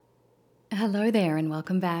Hello there, and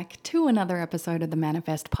welcome back to another episode of the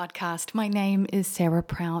Manifest Podcast. My name is Sarah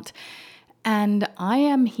Prout, and I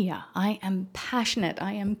am here. I am passionate.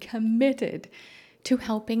 I am committed to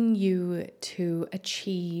helping you to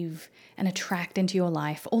achieve and attract into your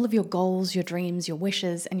life all of your goals, your dreams, your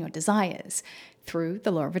wishes, and your desires through the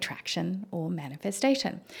law of attraction or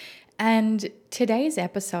manifestation. And today's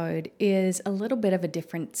episode is a little bit of a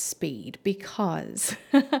different speed because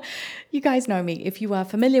you guys know me. If you are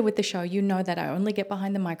familiar with the show, you know that I only get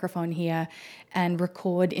behind the microphone here and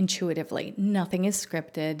record intuitively. Nothing is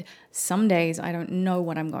scripted. Some days I don't know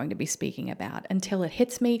what I'm going to be speaking about until it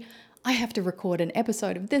hits me. I have to record an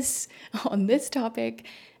episode of this on this topic,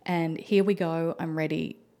 and here we go. I'm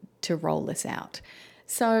ready to roll this out.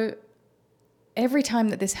 So every time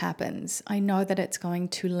that this happens, I know that it's going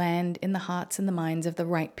to land in the hearts and the minds of the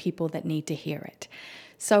right people that need to hear it.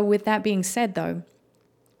 So with that being said, though,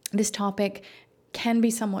 this topic can be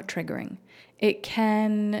somewhat triggering. It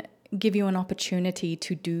can give you an opportunity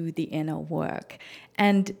to do the inner work.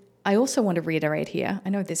 And I also want to reiterate here, I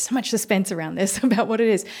know there's so much suspense around this about what it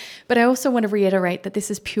is, but I also want to reiterate that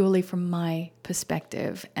this is purely from my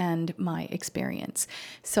perspective and my experience.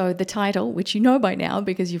 So the title, which you know by now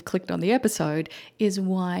because you've clicked on the episode, is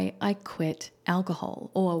Why I Quit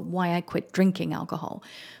Alcohol, or Why I Quit Drinking Alcohol.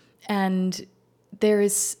 And there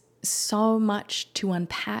is so much to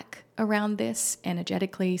unpack around this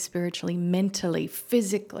energetically, spiritually, mentally,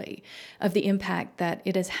 physically, of the impact that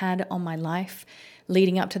it has had on my life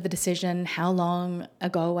leading up to the decision, how long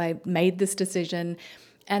ago I made this decision,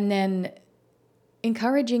 and then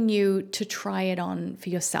encouraging you to try it on for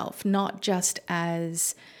yourself, not just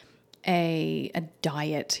as a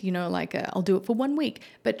diet, I'll do it for 1 week,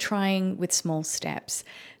 but trying with small steps.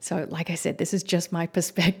 So like I said, this is just my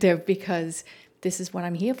perspective because this is what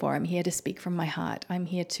I'm here for. I'm here to speak from my heart. I'm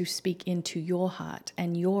here to speak into your heart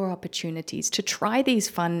and your opportunities to try these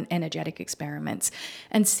fun, energetic experiments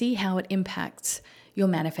and see how it impacts your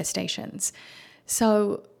manifestations.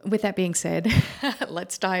 So with that being said,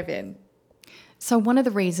 let's dive in. So one of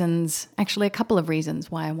the reasons, actually a couple of reasons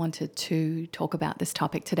why I wanted to talk about this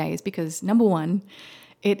topic today is because, number one,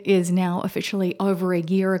 it is now officially over a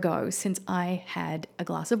year ago since I had a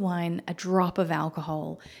glass of wine, a drop of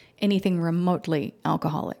alcohol, anything remotely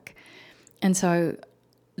alcoholic. And so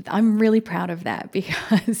I'm really proud of that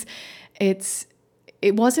because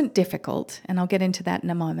it wasn't difficult, and I'll get into that in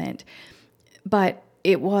a moment, but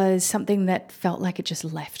it was something that felt like it just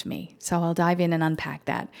left me. So I'll dive in and unpack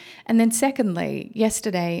that. And then secondly,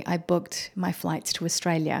 yesterday I booked my flights to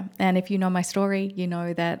Australia. And if you know my story, you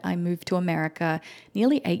know that I moved to America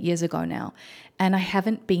nearly 8 years ago now, and I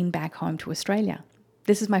haven't been back home to Australia.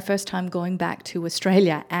 This is my first time going back to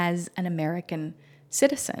Australia as an American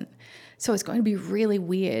citizen. So it's going to be really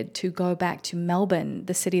weird to go back to Melbourne,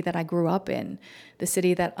 the city that I grew up in, the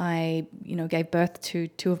city that I, gave birth to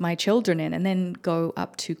 2 of my children in, and then go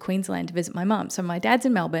up to Queensland to visit my mum. So my dad's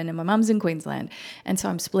in Melbourne and my mum's in Queensland. And so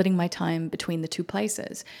I'm splitting my time between the 2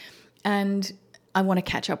 places. And I want to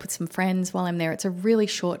catch up with some friends while I'm there. It's a really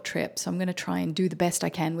short trip, so I'm going to try and do the best I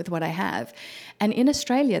can with what I have. And in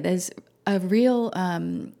Australia, there's a real,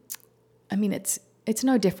 it's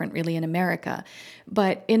no different really in America,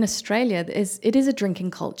 but in Australia, it is a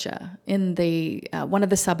drinking culture. In the one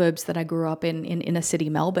of the suburbs that I grew up in inner city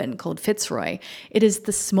Melbourne called Fitzroy, it is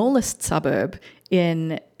the smallest suburb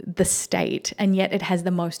in the state, and yet it has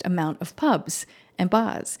the most amount of pubs and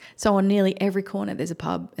bars. So on nearly every corner, there's a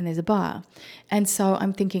pub and there's a bar. And so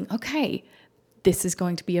I'm thinking, okay, this is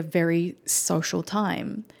going to be a very social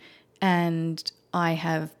time. And I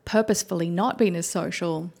have purposefully not been as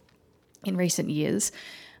social in recent years.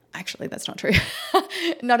 Actually, that's not true.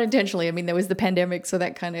 Not intentionally. I mean, there was the pandemic, so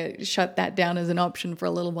that kind of shut that down as an option for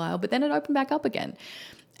a little while, but then it opened back up again.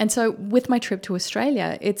 And so with my trip to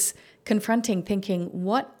Australia, it's confronting thinking,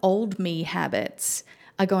 what old me habits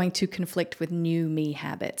are going to conflict with new me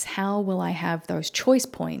habits? How will I have those choice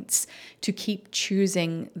points to keep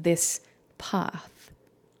choosing this path,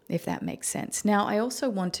 if that makes sense? Now, I also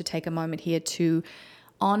want to take a moment here to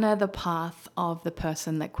honor the path of the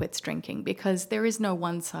person that quits drinking, because there is no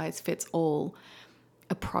one-size-fits-all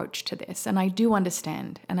approach to this. And I do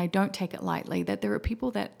understand, and I don't take it lightly, that there are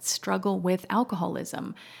people that struggle with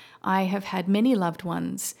alcoholism. I have had many loved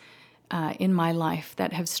ones in my life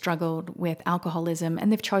that have struggled with alcoholism,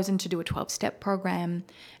 and they've chosen to do a 12-step program,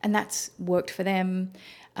 and that's worked for them.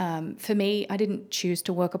 For me, I didn't choose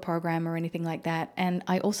to work a program or anything like that, and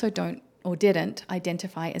I also didn't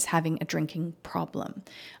identify as having a drinking problem.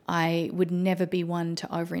 I would never be one to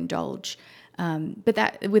overindulge.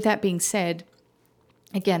 But with that being said,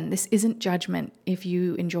 Again, this isn't judgment if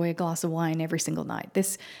you enjoy a glass of wine every single night.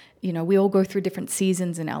 We all go through different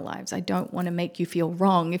seasons in our lives. I don't want to make you feel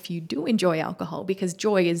wrong if you do enjoy alcohol, because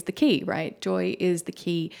joy is the key, right? Joy is the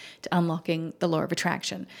key to unlocking the law of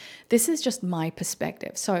attraction. This is just my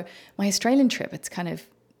perspective. So my Australian trip,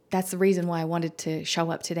 that's the reason why I wanted to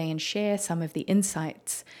show up today and share some of the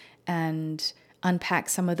insights and unpack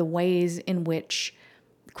some of the ways in which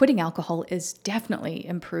quitting alcohol has definitely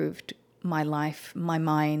improved my life, my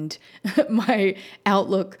mind, my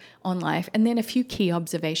outlook on life, and then a few key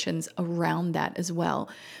observations around that as well.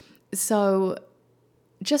 So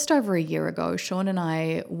just over a year ago, Sean and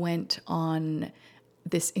I went on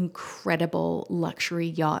this incredible luxury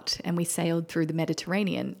yacht and we sailed through the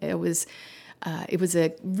Mediterranean. It was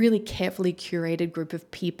a really carefully curated group of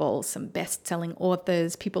people, some best-selling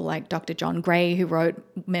authors, people like Dr. John Gray, who wrote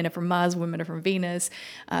Men Are From Mars, Women Are From Venus,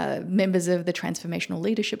 members of the Transformational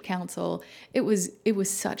Leadership Council. It was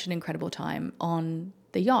such an incredible time on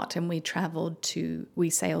the yacht, and we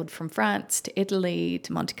sailed from France to Italy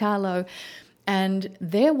to Monte Carlo, and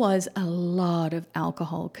there was a lot of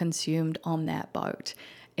alcohol consumed on that boat.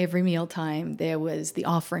 Every mealtime, there was the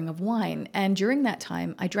offering of wine. And during that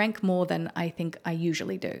time, I drank more than I think I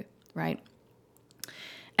usually do, right?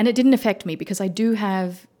 And it didn't affect me because I do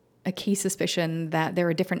have a key suspicion that there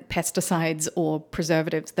are different pesticides or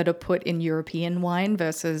preservatives that are put in European wine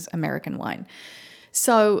versus American wine.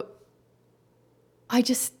 So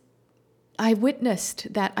I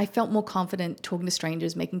witnessed that I felt more confident talking to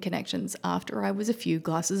strangers, making connections after I was a few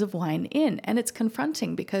glasses of wine in. And it's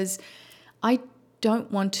confronting because I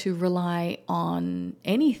don't want to rely on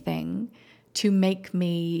anything to make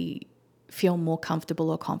me feel more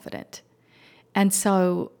comfortable or confident. And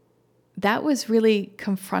so that was really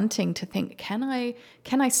confronting to think, can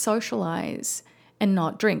I socialize and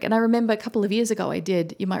not drink? And I remember a couple of years ago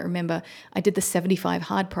you might remember, I did the 75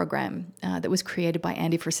 Hard program that was created by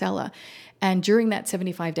Andy Frisella. And during that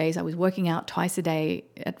 75 days, I was working out twice a day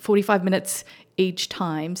at 45 minutes each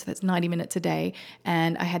time. So that's 90 minutes a day.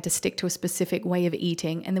 And I had to stick to a specific way of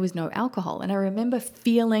eating, and there was no alcohol. And I remember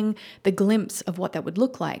feeling the glimpse of what that would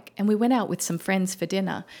look like. And we went out with some friends for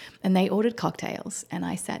dinner and they ordered cocktails. And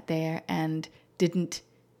I sat there and didn't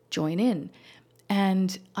join in.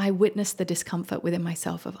 And I witnessed the discomfort within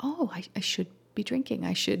myself of, I should be drinking.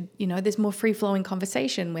 I should, there's more free-flowing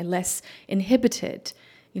conversation. We're less inhibited,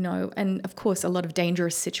 and of course, a lot of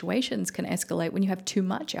dangerous situations can escalate when you have too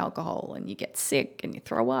much alcohol and you get sick and you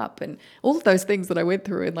throw up and all of those things that I went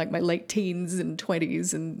through in like my late teens and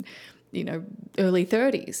 20s and, early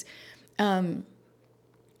 30s. And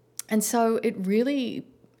so it really,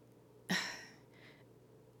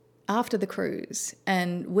 after the cruise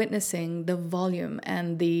and witnessing the volume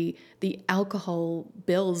and the alcohol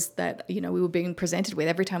bills that, we were being presented with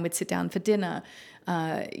every time we'd sit down for dinner,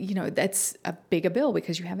 that's a bigger bill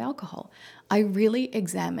because you have alcohol. I really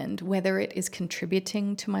examined whether it is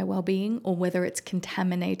contributing to my well-being or whether it's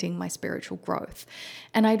contaminating my spiritual growth.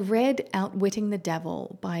 And I'd read Outwitting the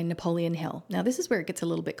Devil by Napoleon Hill. Now, this is where it gets a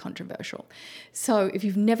little bit controversial. So if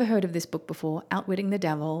you've never heard of this book before, Outwitting the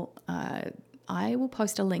Devil, I will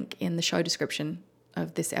post a link in the show description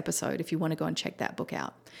of this episode if you want to go and check that book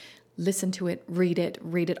out. Listen to it, read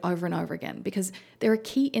it over and over again, because there are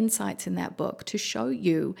key insights in that book to show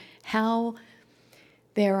you how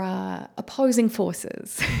there are opposing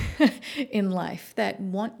forces in life that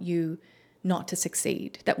want you not to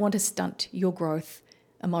succeed, that want to stunt your growth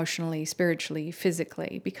emotionally, spiritually,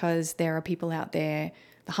 physically, because there are people out there,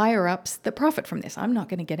 the higher ups, that profit from this. I'm not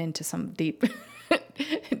going to get into some deep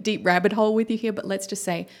rabbit hole with you here, but let's just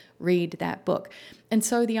say read that book. And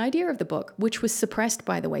so the idea of the book, which was suppressed,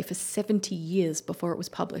 by the way, for 70 years before it was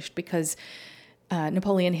published, because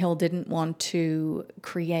Napoleon Hill didn't want to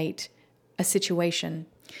create a situation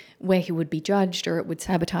where he would be judged or it would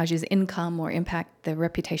sabotage his income or impact the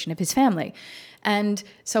reputation of his family. And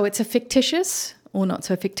so it's a fictitious or not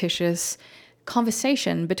so fictitious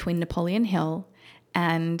conversation between Napoleon Hill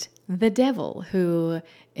and the devil, who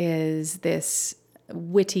is this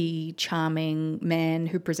witty, charming man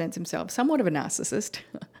who presents himself somewhat of a narcissist,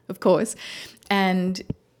 of course, and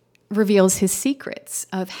reveals his secrets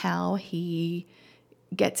of how he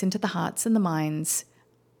gets into the hearts and the minds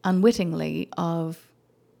unwittingly of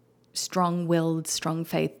strong-willed,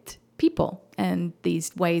 strong-faithed people, and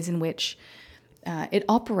these ways in which it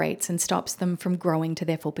operates and stops them from growing to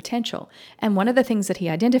their full potential. And one of the things that he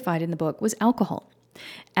identified in the book was alcohol.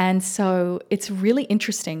 And so it's really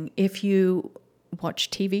interesting if you watch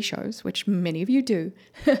TV shows, which many of you do.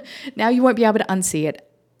 Now you won't be able to unsee it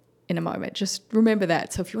in a moment. Just remember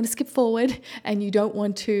that. So if you want to skip forward and you don't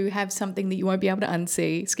want to have something that you won't be able to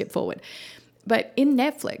unsee, skip forward. But in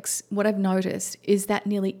Netflix, what I've noticed is that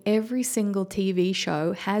nearly every single TV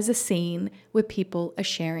show has a scene where people are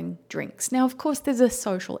sharing drinks. Now, of course, there's a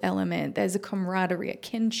social element, there's a camaraderie, a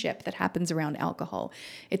kinship that happens around alcohol.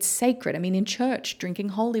 It's sacred. I mean, in church, drinking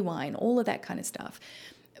holy wine, all of that kind of stuff.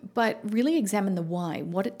 But really examine the why,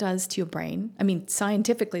 what it does to your brain. I mean,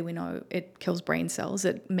 scientifically, we know it kills brain cells.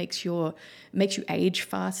 It makes you age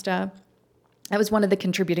faster. That was one of the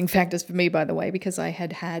contributing factors for me, by the way, because I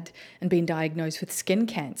had and been diagnosed with skin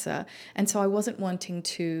cancer. And so I wasn't wanting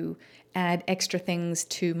to add extra things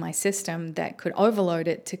to my system that could overload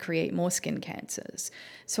it to create more skin cancers.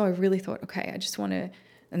 So I really thought, okay, I just want to,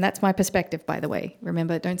 and that's my perspective, by the way.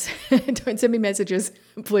 Remember, don't send me messages,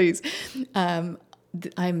 please.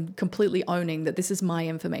 I'm completely owning that this is my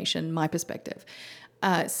information, my perspective.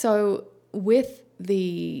 So with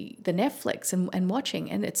the Netflix and watching,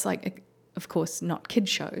 and it's like, of course, not kid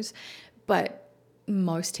shows, but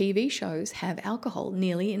most TV shows have alcohol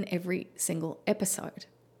nearly in every single episode.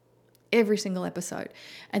 Every single episode.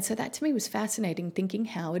 And so that to me was fascinating, thinking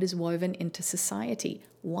how it is woven into society.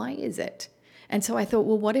 Why is it? And so I thought,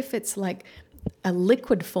 well, what if it's like a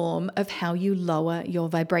liquid form of how you lower your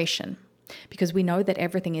vibration? Because we know that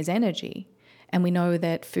everything is energy, and we know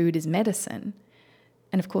that food is medicine.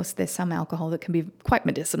 And of course, there's some alcohol that can be quite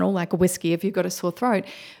medicinal, like a whiskey if you've got a sore throat.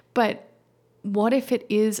 But what if it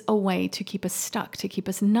is a way to keep us stuck, to keep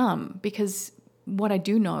us numb? Because what I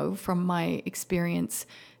do know from my experience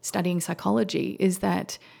studying psychology is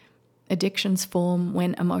that addictions form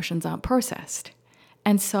when emotions aren't processed.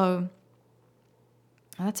 And so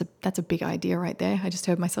that's a big idea right there. I just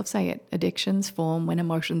heard myself say it. Addictions form when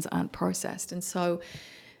emotions aren't processed. And so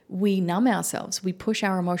we numb ourselves. We push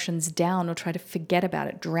our emotions down or try to forget about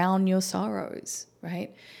it, drown your sorrows,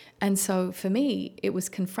 right? And so for me, it was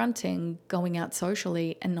confronting going out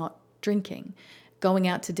socially and not drinking, going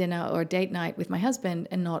out to dinner or a date night with my husband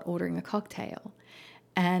and not ordering a cocktail.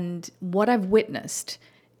 And what I've witnessed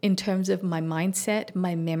in terms of my mindset,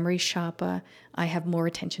 my memory's sharper, I have more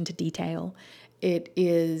attention to detail. It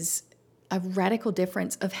is a radical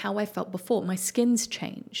difference of how I felt before. My skin's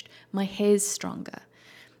changed, my hair's stronger.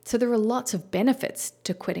 So there are lots of benefits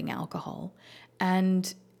to quitting alcohol,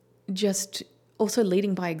 and just also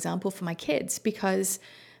leading by example for my kids, because,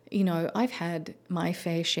 you know, I've had my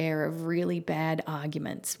fair share of really bad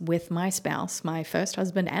arguments with my spouse, my first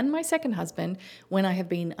husband and my second husband, when I have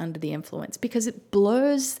been under the influence, because it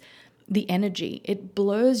blurs the energy, it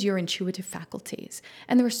blurs your intuitive faculties.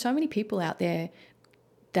 And there are so many people out there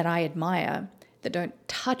that I admire that don't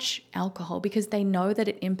touch alcohol because they know that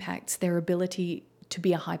it impacts their ability to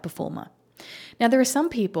be a high performer. Now, there are some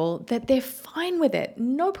people that they're fine with it,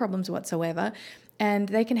 no problems whatsoever, and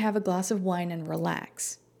they can have a glass of wine and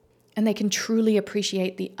relax. And they can truly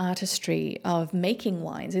appreciate the artistry of making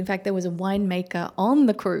wines. In fact, there was a winemaker on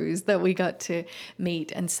the cruise that we got to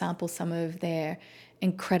meet and sample some of their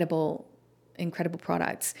incredible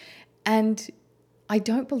products. And I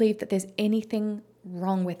don't believe that there's anything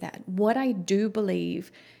wrong with that. What I do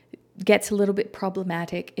believe gets a little bit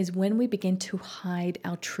problematic is when we begin to hide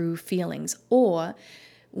our true feelings, or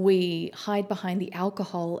we hide behind the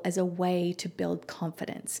alcohol as a way to build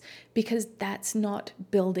confidence, because that's not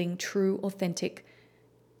building true, authentic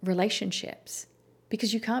relationships.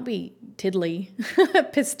 Because you can't be tiddly,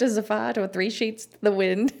 pissed as a fart, or three sheets to the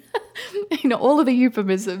wind. You know, all of the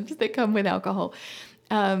euphemisms that come with alcohol.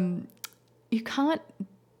 You can't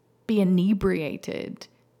be inebriated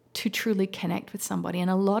to truly connect with somebody. And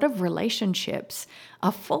a lot of relationships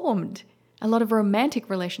are formed. A lot of romantic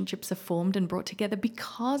relationships are formed and brought together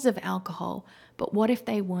because of alcohol. But what if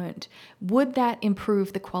they weren't? Would that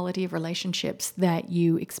improve the quality of relationships that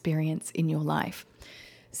you experience in your life?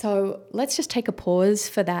 So let's just take a pause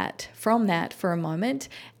from that for a moment,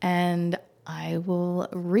 and I will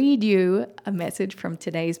read you a message from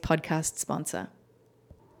today's podcast sponsor.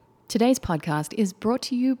 Today's podcast is brought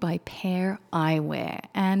to you by Pair Eyewear.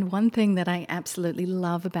 And one thing that I absolutely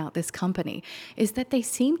love about this company is that they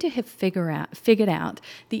seem to have figured out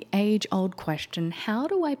the age-old question, how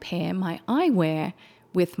do I pair my eyewear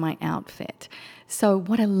with my outfit? So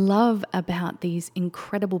what I love about these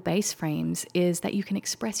incredible base frames is that you can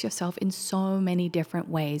express yourself in so many different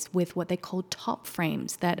ways with what they call top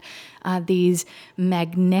frames, that are these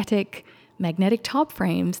magnetic top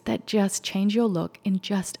frames that just change your look in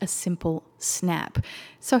just a simple snap.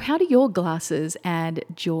 So how do your glasses add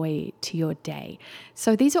joy to your day?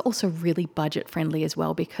 So these are also really budget friendly as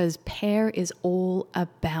well, because Pair is all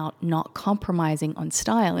about not compromising on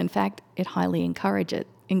style. In fact, it highly encourages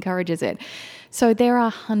encourages it. So there are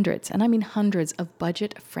hundreds, and I mean hundreds, of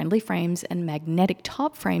budget-friendly frames and magnetic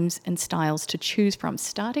top frames and styles to choose from,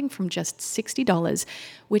 starting from just $60,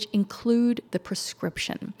 which include the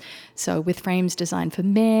prescription. So with frames designed for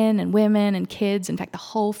men and women and kids, in fact, the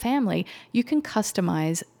whole family, you can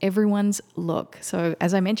customize everyone's look. So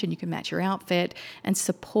as I mentioned, you can match your outfit and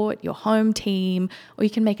support your home team, or you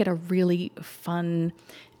can make it a really fun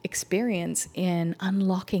experience in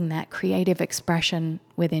unlocking that creative expression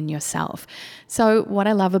within yourself. So what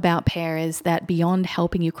I love about Pair is that beyond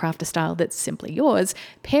helping you craft a style that's simply yours,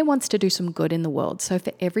 Pair wants to do some good in the world. So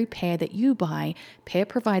for every pair that you buy, Pair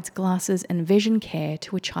provides glasses and vision care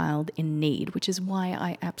to a child in need, which is why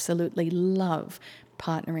I absolutely love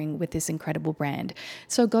partnering with this incredible brand.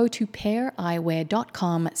 So go to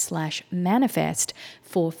paireyewear.com/manifest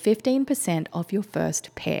for 15% off your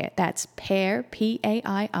first pair. That's pair,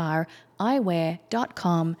 P-A-I-R,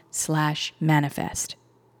 eyewear.com/manifest.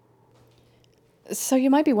 So you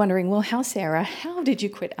might be wondering, well, Sarah, how did you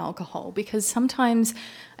quit alcohol? Because sometimes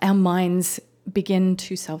our minds begin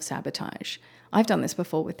to self-sabotage. I've done this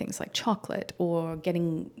before with things like chocolate or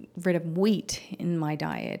getting rid of wheat in my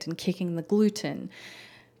diet and kicking the gluten.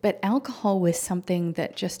 But alcohol was something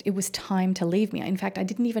that it was time to leave me. In fact, I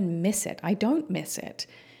didn't even miss it. I don't miss it.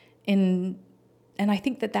 And I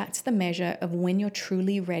think that that's the measure of when you're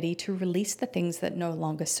truly ready to release the things that no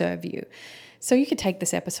longer serve you. So you could take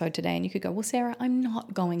this episode today and you could go, well, Sarah, I'm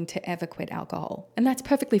not going to ever quit alcohol. And that's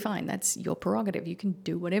perfectly fine. That's your prerogative. You can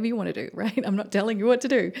do whatever you want to do, right? I'm not telling you what to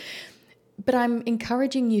do. But I'm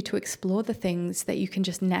encouraging you to explore the things that you can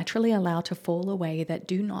just naturally allow to fall away that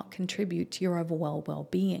do not contribute to your overall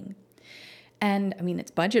well-being. And I mean, it's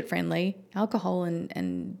budget friendly. Alcohol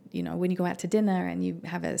and when you go out to dinner and you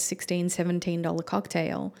have a $16, $17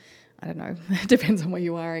 cocktail, I don't know, it depends on where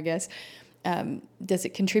you are, I guess. Does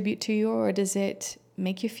it contribute to you or does it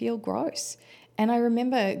make you feel gross? And I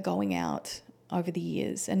remember going out over the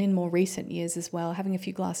years and in more recent years as well, having a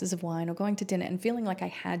few glasses of wine or going to dinner and feeling like I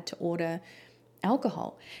had to order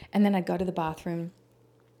alcohol. And then I'd go to the bathroom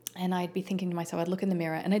and I'd be thinking to myself, I'd look in the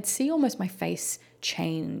mirror and I'd see almost my face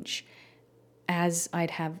change as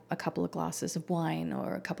I'd have a couple of glasses of wine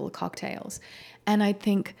or a couple of cocktails. And I'd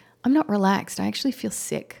think, I'm not relaxed. I actually feel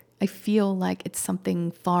sick. I feel like it's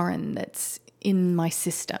something foreign that's in my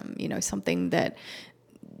system, something that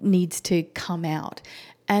needs to come out.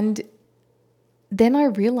 And then I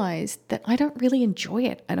realized that I don't really enjoy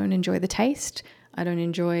it. I don't enjoy the taste. I don't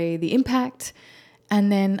enjoy the impact.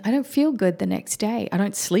 And then I don't feel good the next day. I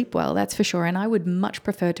don't sleep well, that's for sure. And I would much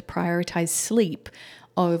prefer to prioritize sleep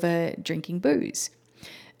over drinking booze.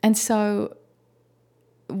 And so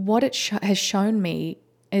what it has shown me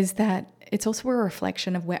is that it's also a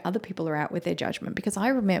reflection of where other people are at with their judgment. Because I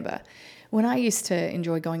remember when I used to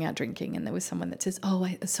enjoy going out drinking and there was someone that says,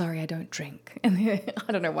 sorry, I don't drink. And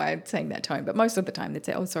I don't know why I'm saying that tone, but most of the time they'd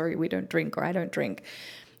say, oh, sorry, we don't drink or I don't drink.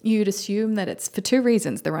 You'd assume that it's for two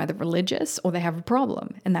reasons. They're either religious or they have a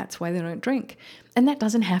problem and that's why they don't drink. And that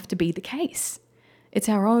doesn't have to be the case. It's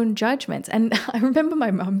our own judgments. And I remember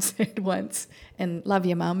my mum said once, and love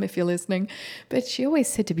your mum if you're listening, but she always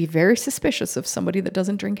said to be very suspicious of somebody that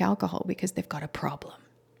doesn't drink alcohol because they've got a problem.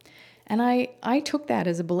 And I took that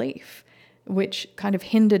as a belief, which kind of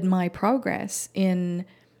hindered my progress in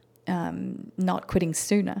not quitting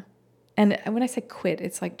sooner. And when I say quit,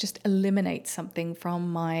 it's like just eliminate something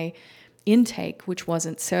from my intake which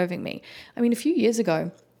wasn't serving me. I mean, a few years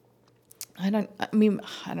ago, I don't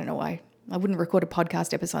know why. I wouldn't record a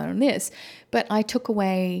podcast episode on this, but I took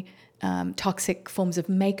away toxic forms of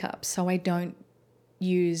makeup. So I don't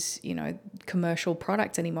use, commercial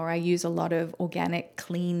products anymore. I use a lot of organic,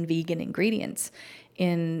 clean, vegan ingredients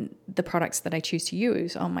in the products that I choose to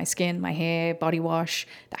use on my skin, my hair, body wash,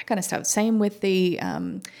 that kind of stuff. Same with the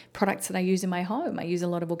products that I use in my home. I use a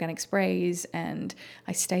lot of organic sprays and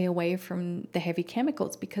I stay away from the heavy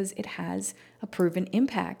chemicals because it has a proven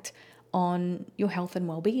impact on your health and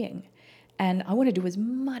well-being. And I want to do as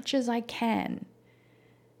much as I can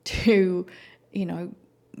to,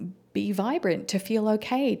 be vibrant, to feel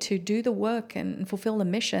okay, to do the work and fulfill the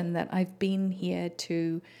mission that I've been here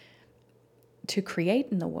to create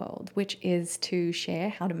in the world, which is to share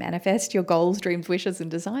how to manifest your goals, dreams, wishes, and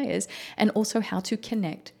desires, and also how to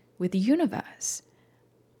connect with the universe.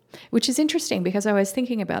 Which is interesting because I was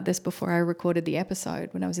thinking about this before I recorded the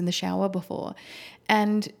episode when I was in the shower before.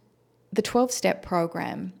 And the 12-step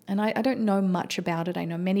program, and I don't know much about it. I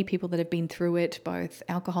know many people that have been through it, both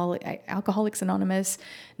Alcoholics Anonymous,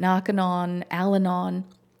 Narcanon, Al-Anon.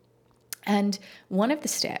 And one of the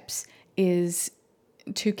steps is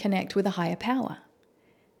to connect with a higher power.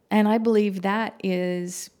 And I believe that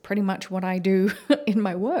is pretty much what I do in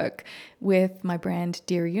my work with my brand,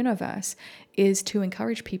 Dear Universe, is to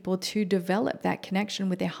encourage people to develop that connection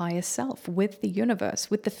with their higher self, with the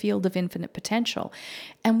universe, with the field of infinite potential.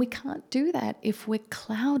 And we can't do that if we're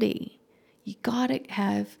cloudy. You got to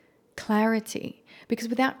have clarity, because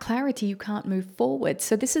without clarity, you can't move forward.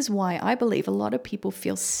 So this is why I believe a lot of people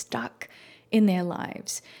feel stuck in their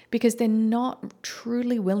lives, because they're not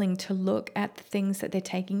truly willing to look at the things that they're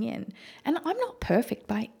taking in. And I'm not perfect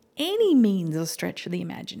by any means or stretch of the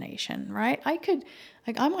imagination, right? I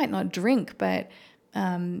might not drink, but,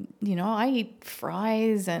 I eat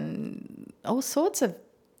fries and all sorts of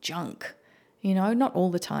junk, not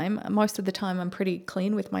all the time. Most of the time I'm pretty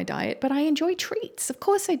clean with my diet, but I enjoy treats. Of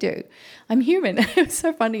course I do. I'm human. It was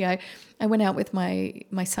so funny. I went out with my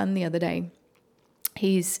son the other day.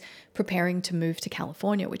 He's preparing to move to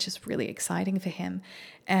California, which is really exciting for him.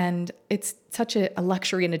 And it's such a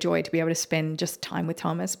luxury and a joy to be able to spend just time with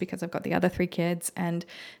Thomas, because I've got the other 3 kids. And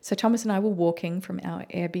so Thomas and I were walking from our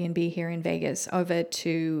Airbnb here in Vegas over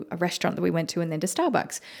to a restaurant that we went to and then to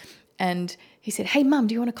Starbucks. And he said, "Hey, Mum,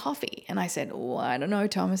 do you want a coffee?" And I said, "Oh, I don't know,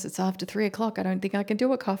 Thomas. It's after 3 o'clock. I don't think I can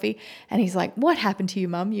do a coffee." And he's like, "What happened to you,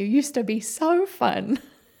 Mum? You used to be so fun."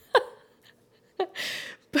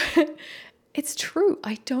 But it's true.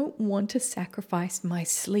 I don't want to sacrifice my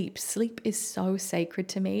sleep. Sleep is so sacred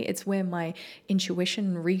to me. It's where my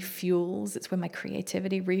intuition refuels. It's where my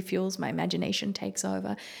creativity refuels. My imagination takes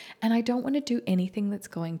over. And I don't want to do anything that's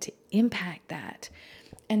going to impact that.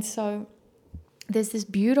 And so there's this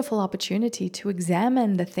beautiful opportunity to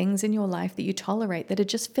examine the things in your life that you tolerate that are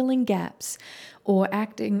just filling gaps or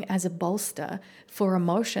acting as a bolster for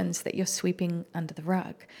emotions that you're sweeping under the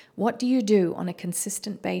rug. What do you do on a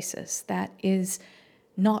consistent basis that is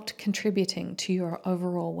not contributing to your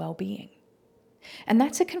overall well-being? And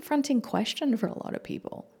that's a confronting question for a lot of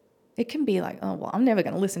people. It can be like, "Oh, well, I'm never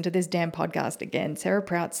going to listen to this damn podcast again. Sarah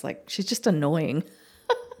Prout's like, she's just annoying.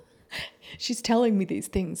 She's telling me these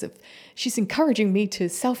things. She's encouraging me to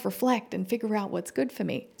self-reflect and figure out what's good for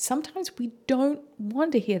me." Sometimes we don't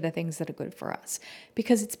want to hear the things that are good for us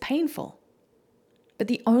because it's painful. But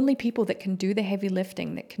the only people that can do the heavy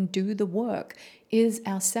lifting, that can do the work, is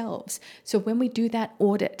ourselves. So when we do that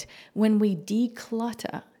audit, when we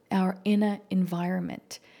declutter our inner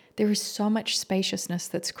environment, there is so much spaciousness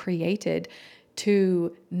that's created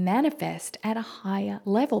to manifest at a higher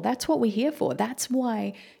level. That's what we're here for. That's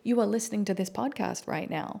why you are listening to this podcast right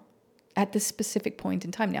now at this specific point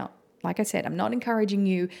in time. Now, like I said, I'm not encouraging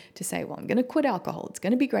you to say, "Well, I'm going to quit alcohol. It's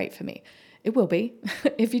going to be great for me." It will be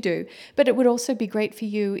if you do. But it would also be great for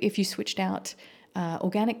you if you switched out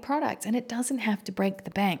organic products, and it doesn't have to break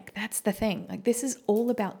the bank. That's the thing. Like, this is all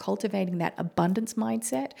about cultivating that abundance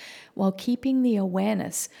mindset while keeping the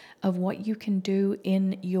awareness of what you can do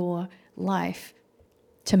in your life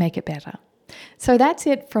to make it better. So that's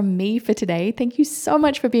it from me for today. Thank you so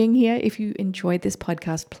much for being here. If you enjoyed this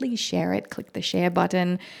podcast, please share it. Click the share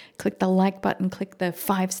button, click the like button, click the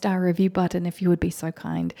 5-star review button if you would be so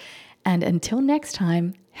kind. And until next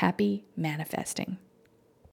time, happy manifesting.